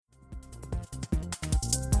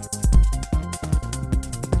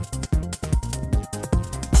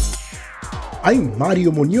I'm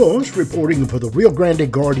Mario Munoz reporting for the Rio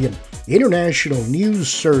Grande Guardian International News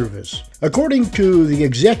Service. According to the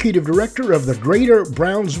executive director of the Greater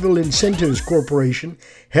Brownsville Incentives Corporation,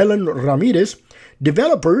 Helen Ramirez,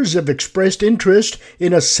 developers have expressed interest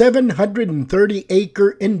in a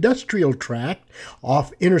 730-acre industrial tract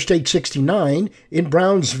off Interstate 69 in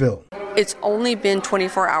Brownsville. It's only been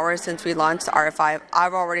 24 hours since we launched the RFI.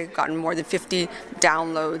 I've already gotten more than 50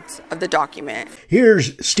 downloads of the document.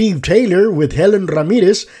 Here's Steve Taylor with Helen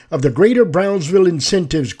Ramirez of the Greater Brownsville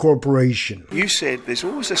Incentives Corporation. You said there's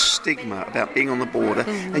always a stigma about being on the border,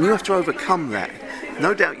 and you have to overcome that.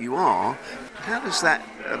 No doubt you are. How does that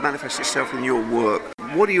manifest itself in your work?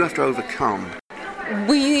 What do you have to overcome?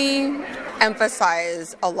 We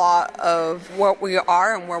emphasize a lot of what we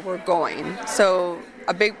are and where we're going. So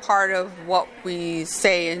a big part of what we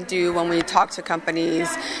say and do when we talk to companies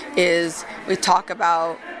is we talk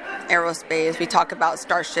about aerospace, we talk about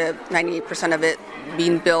Starship, 98% of it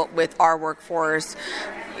being built with our workforce.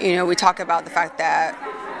 You know, we talk about the fact that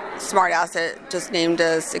Smart Asset just named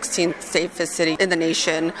us 16th safest city in the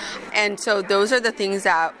nation. And so those are the things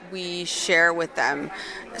that we share with them.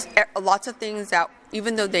 Lots of things that,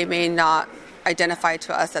 even though they may not identify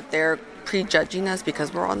to us that they're prejudging us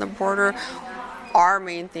because we're on the border, our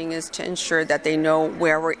main thing is to ensure that they know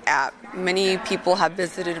where we're at. Many people have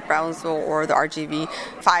visited Brownsville or the RGV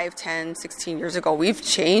 5, 10, 16 years ago. We've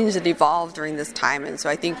changed and evolved during this time. And so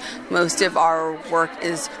I think most of our work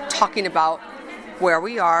is talking about where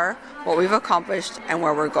we are, what we've accomplished, and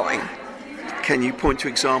where we're going. Can you point to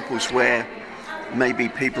examples where maybe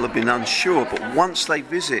people have been unsure, but once they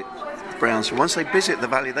visit Brownsville, once they visit the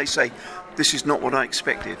valley, they say, this is not what I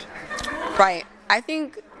expected? Right. I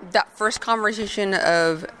think that first conversation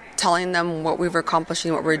of telling them what we've accomplished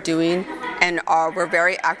and what we're doing, and we're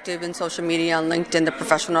very active in social media on LinkedIn, the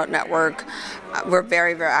professional network. We're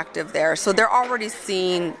very, very active there. So they're already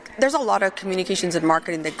seeing, there's a lot of communications and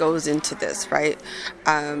marketing that goes into this, right?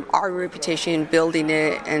 Our reputation, building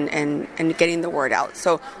it, and getting the word out.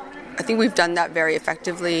 So I think we've done that very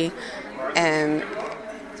effectively, and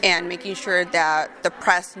making sure that the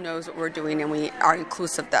press knows what we're doing and we are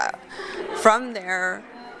inclusive of that. From there,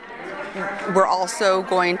 we're also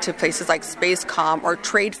going to places like SpaceCom or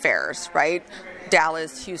trade fairs, right?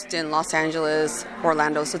 Dallas, Houston, Los Angeles,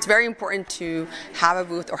 Orlando. So it's very important to have a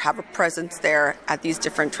booth or have a presence there at these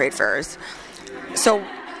different trade fairs. So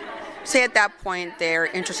say at that point they're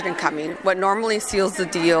interested in coming. What normally seals the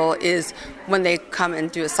deal is when they come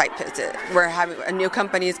and do a site visit. We're having a new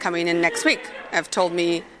company is coming in next week. Have told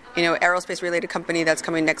me, aerospace related company that's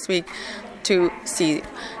coming next week to see.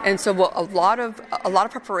 And so a lot of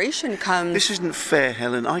preparation comes. This isn't fair,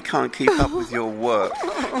 Helen. I can't keep up with your work.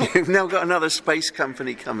 You've now got another space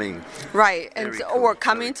company coming. Right. And so, cool. Or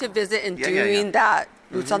coming to visit and doing that.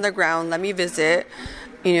 Boots on the ground, let me visit.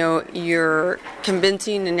 You're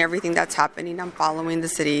convincing in everything that's happening. I'm following the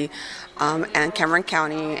city and Cameron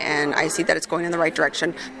County, and I see that it's going in the right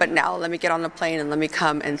direction. But now let me get on the plane and let me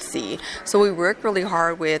come and see. So we work really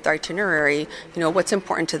hard with our itinerary. What's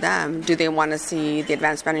important to them? Do they want to see the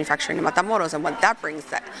advanced manufacturing in Matamoros and what that brings,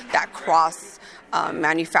 that cross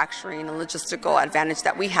manufacturing and logistical advantage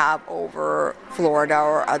that we have over Florida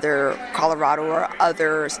or other Colorado or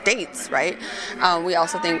other states, right? We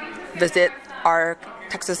also visit our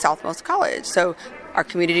Texas Southmost College. So our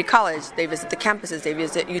community college, they visit the campuses, they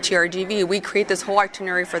visit UTRGV. We create this whole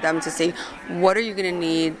itinerary for them to say, what are you going to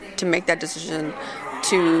need to make that decision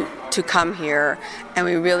to come here? And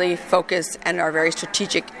we really focus and are very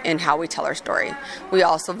strategic in how we tell our story. We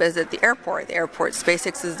also visit the airport. The airport,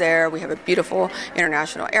 SpaceX is there. We have a beautiful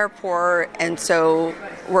international airport. And so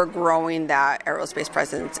we're growing that aerospace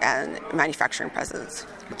presence and manufacturing presence.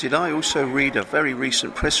 Did I also read a very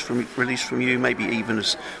recent press release from you, maybe even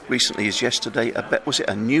as recently as yesterday, was it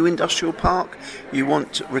a new industrial park you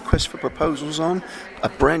want requests for proposals on? A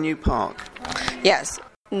brand new park? Yes.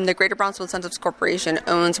 The Greater Brownsville Incentives Corporation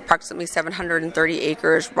owns approximately 730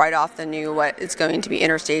 acres right off the new what is going to be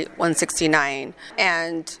Interstate 169.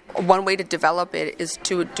 And one way to develop it is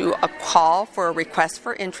to do a call for a request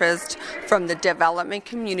for interest from the development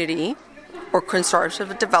community or consortium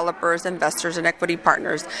of developers, investors, and equity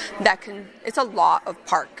partners it's a lot of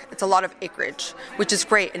park, it's a lot of acreage, which is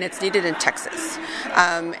great, and it's needed in Texas.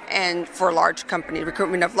 And for large companies,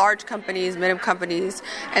 recruitment of large companies, medium companies.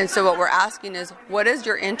 And so what we're asking is, what is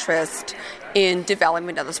your interest in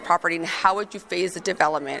development of this property, and how would you phase the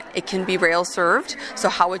development? It can be rail served, so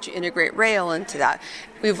how would you integrate rail into that?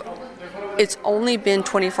 It's only been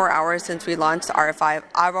 24 hours since we launched the RFI.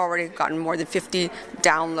 I've already gotten more than 50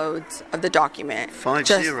 downloads of the document.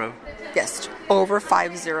 50? Yes, over 50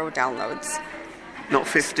 downloads. Not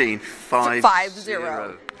 15, 5-0.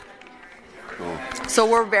 5-0. Cool. So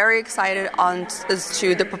we're very excited as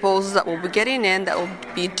to the proposals that we'll be getting in that will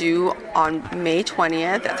be due on May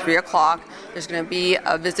 20th at 3 o'clock. There's going to be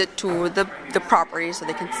a visit to the property so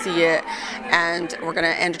they can see it, and we're going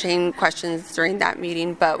to entertain questions during that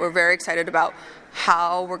meeting. But we're very excited about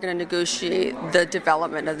how we're going to negotiate the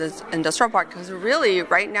development of this industrial park, because really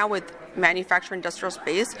right now with manufacturing industrial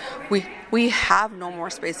space, we have no more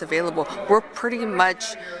space available. We're pretty much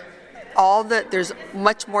there's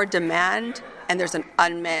much more demand and there's an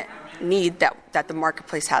unmet need that the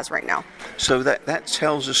marketplace has right now. So that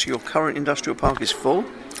tells us your current industrial park is full?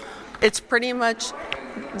 It's pretty much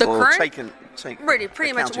the or current.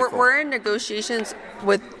 Pretty much. For. We're in negotiations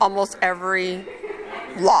with almost every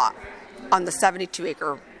lot on the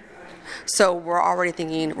 72-acre. So we're already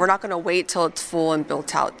thinking we're not going to wait till it's full and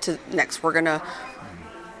built out to next. We're going to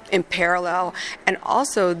in parallel, and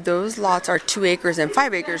also those lots are 2 acres and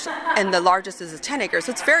 5 acres, and the largest is 10 acres.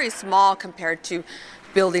 So it's very small compared to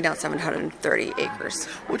building out 730 acres.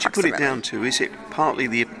 What do you put it down to? Is it partly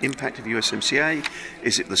the impact of USMCA?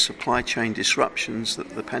 Is it the supply chain disruptions that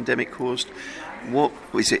the pandemic caused? What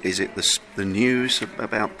is it? Is it the news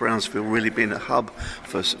about Brownsville really being a hub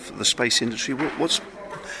for the space industry? What's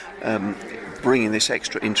bringing this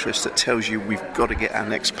extra interest that tells you we've got to get our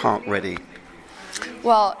next park ready?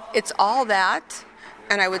 Well, it's all that,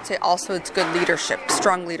 and I would say also it's good leadership,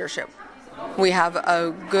 strong leadership. We have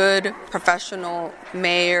a good professional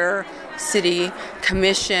mayor, city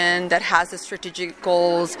commission that has the strategic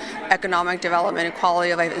goals. Economic development and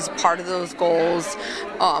quality of life is part of those goals.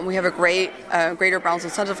 We have a great Greater Brownsville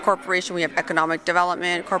Incentive Corporation. We have Economic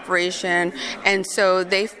Development Corporation. And so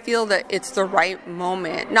they feel that it's the right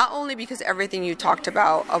moment, not only because everything you talked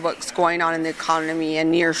about of what's going on in the economy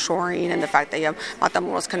and nearshoring and the fact that you have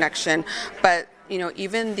Matamoros connection, but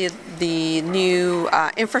even the new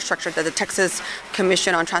infrastructure that the Texas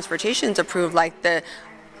Commission on Transportation's approved, like the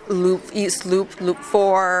East Loop, Loop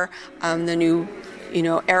 4, the new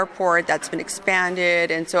airport that's been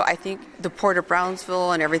expanded. And so I think the Port of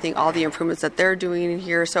Brownsville and everything, all the improvements that they're doing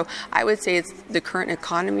here. So I would say it's the current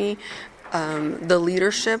economy, the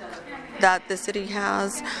leadership that the city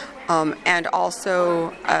has, and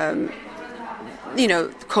also,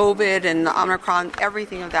 COVID and the Omicron,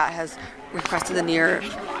 everything of that has requested the near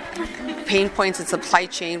pain points in supply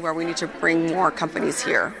chain where we need to bring more companies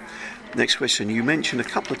here. Next question. You mentioned a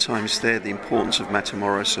couple of times there the importance of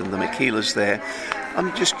Matamoros and the maquilas there.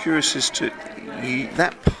 I'm just curious as to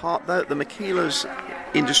that part, the maquilas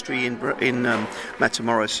industry in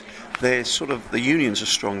Matamoros. They're the unions are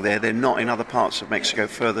strong there. They're not in other parts of Mexico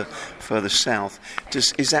further south.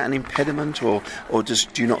 Is that an impediment, or do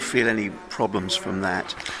you not feel any problems from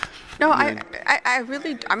that? No,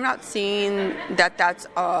 I'm not seeing that that's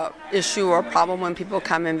a issue or problem when people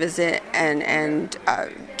come and visit and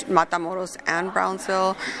Matamoros and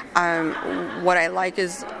Brownsville. What I like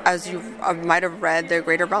is, as you might have read, the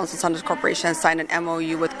Greater Brownsville Incentive Corporation has signed an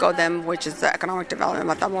MOU with GODEM, which is the Economic Development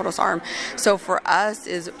Matamoros arm. So for us,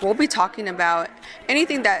 we'll be talking about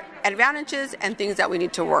anything that advantages and things that we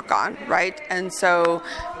need to work on, right? And so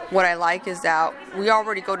what I like is that we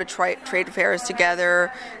already go to trade fairs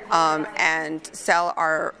together and sell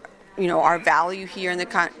our value here in the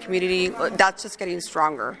community. That's just getting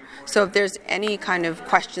stronger. So if there's any kind of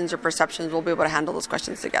questions or perceptions, we'll be able to handle those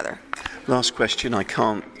questions together. Last question. I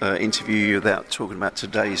can't interview you without talking about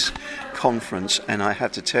today's conference, and I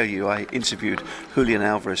have to tell you, I interviewed Julian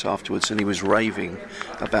Alvarez afterwards, and he was raving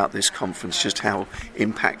about this conference, just how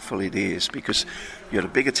impactful it is, because you had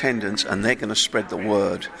a big attendance, and they're going to spread the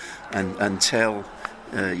word and tell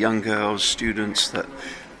young girls, students that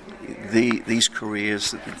these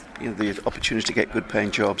careers, the opportunity to get good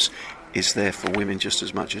paying jobs is there for women just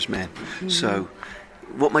as much as men. Mm-hmm. So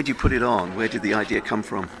what made you put it on? Where did the idea come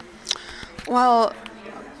from? Well,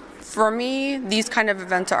 for me, these kind of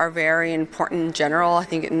events are very important in general, I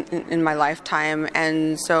think, in my lifetime.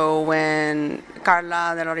 And so when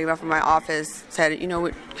Carla de la Riva from my office said,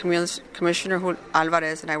 Commissioner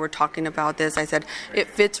Alvarez and I were talking about this, I said, it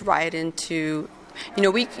fits right into,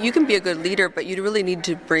 you can be a good leader, but you really need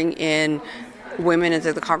to bring in women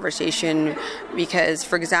into the conversation because,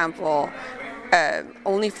 for example,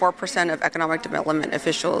 only 4% of economic development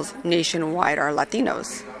officials nationwide are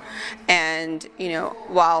Latinos. And,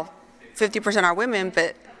 while 50% are women,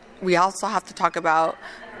 but we also have to talk about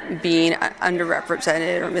being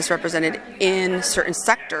underrepresented or misrepresented in certain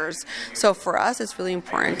sectors. So for us, it's really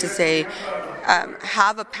important to say,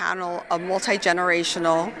 have a panel of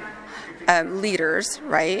multi-generational leaders,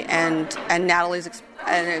 right? And Natalie's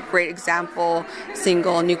a great example,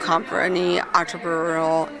 single, new company,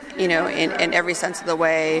 entrepreneurial, in every sense of the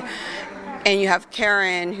way. And you have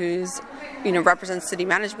Karen, who's represents city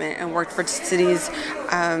management and worked for cities,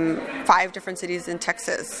 5 different cities in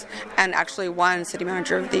Texas, and actually won City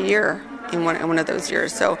Manager of the Year in one of those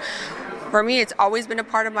years. So for me, it's always been a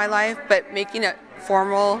part of my life, but making it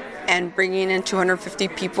formal and bringing in 250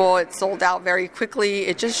 people, it sold out very quickly.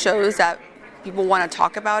 It just shows that people want to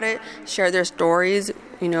talk about it, share their stories.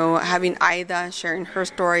 Having Aida sharing her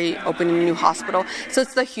story, opening a new hospital. So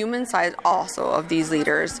it's the human side also of these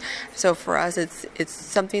leaders. So for us, it's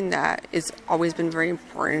something that has always been very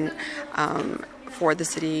important for the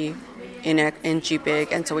city in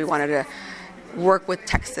GBIC, and so we wanted to work with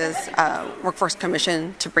Texas Workforce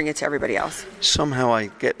Commission to bring it to everybody else. Somehow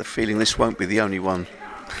I get the feeling this won't be the only one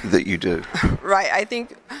that you do. Right. I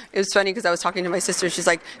think it was funny because I was talking to my sister. She's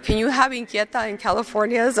like, "Can you have Inquieta in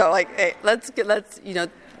California?" So hey,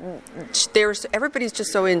 everybody's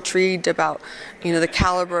just so intrigued about the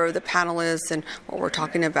caliber of the panelists and what we're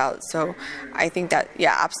talking about. So I think that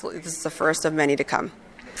absolutely, this is the first of many to come.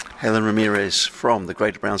 Helen Ramirez from the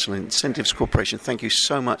Greater Brownsville Incentives Corporation, thank you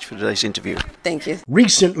so much for today's interview. Thank you.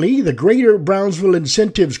 Recently, the Greater Brownsville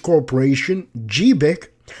Incentives Corporation, GBIC,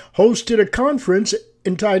 hosted a conference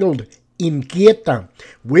entitled Inquieta,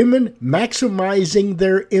 Women Maximizing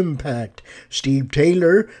Their Impact. Steve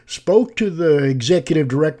Taylor spoke to the executive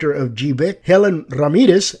director of GBIC, Helen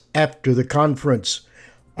Ramirez, after the conference.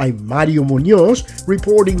 I'm Mario Munoz,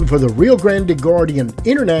 reporting for the Rio Grande Guardian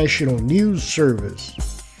International News Service.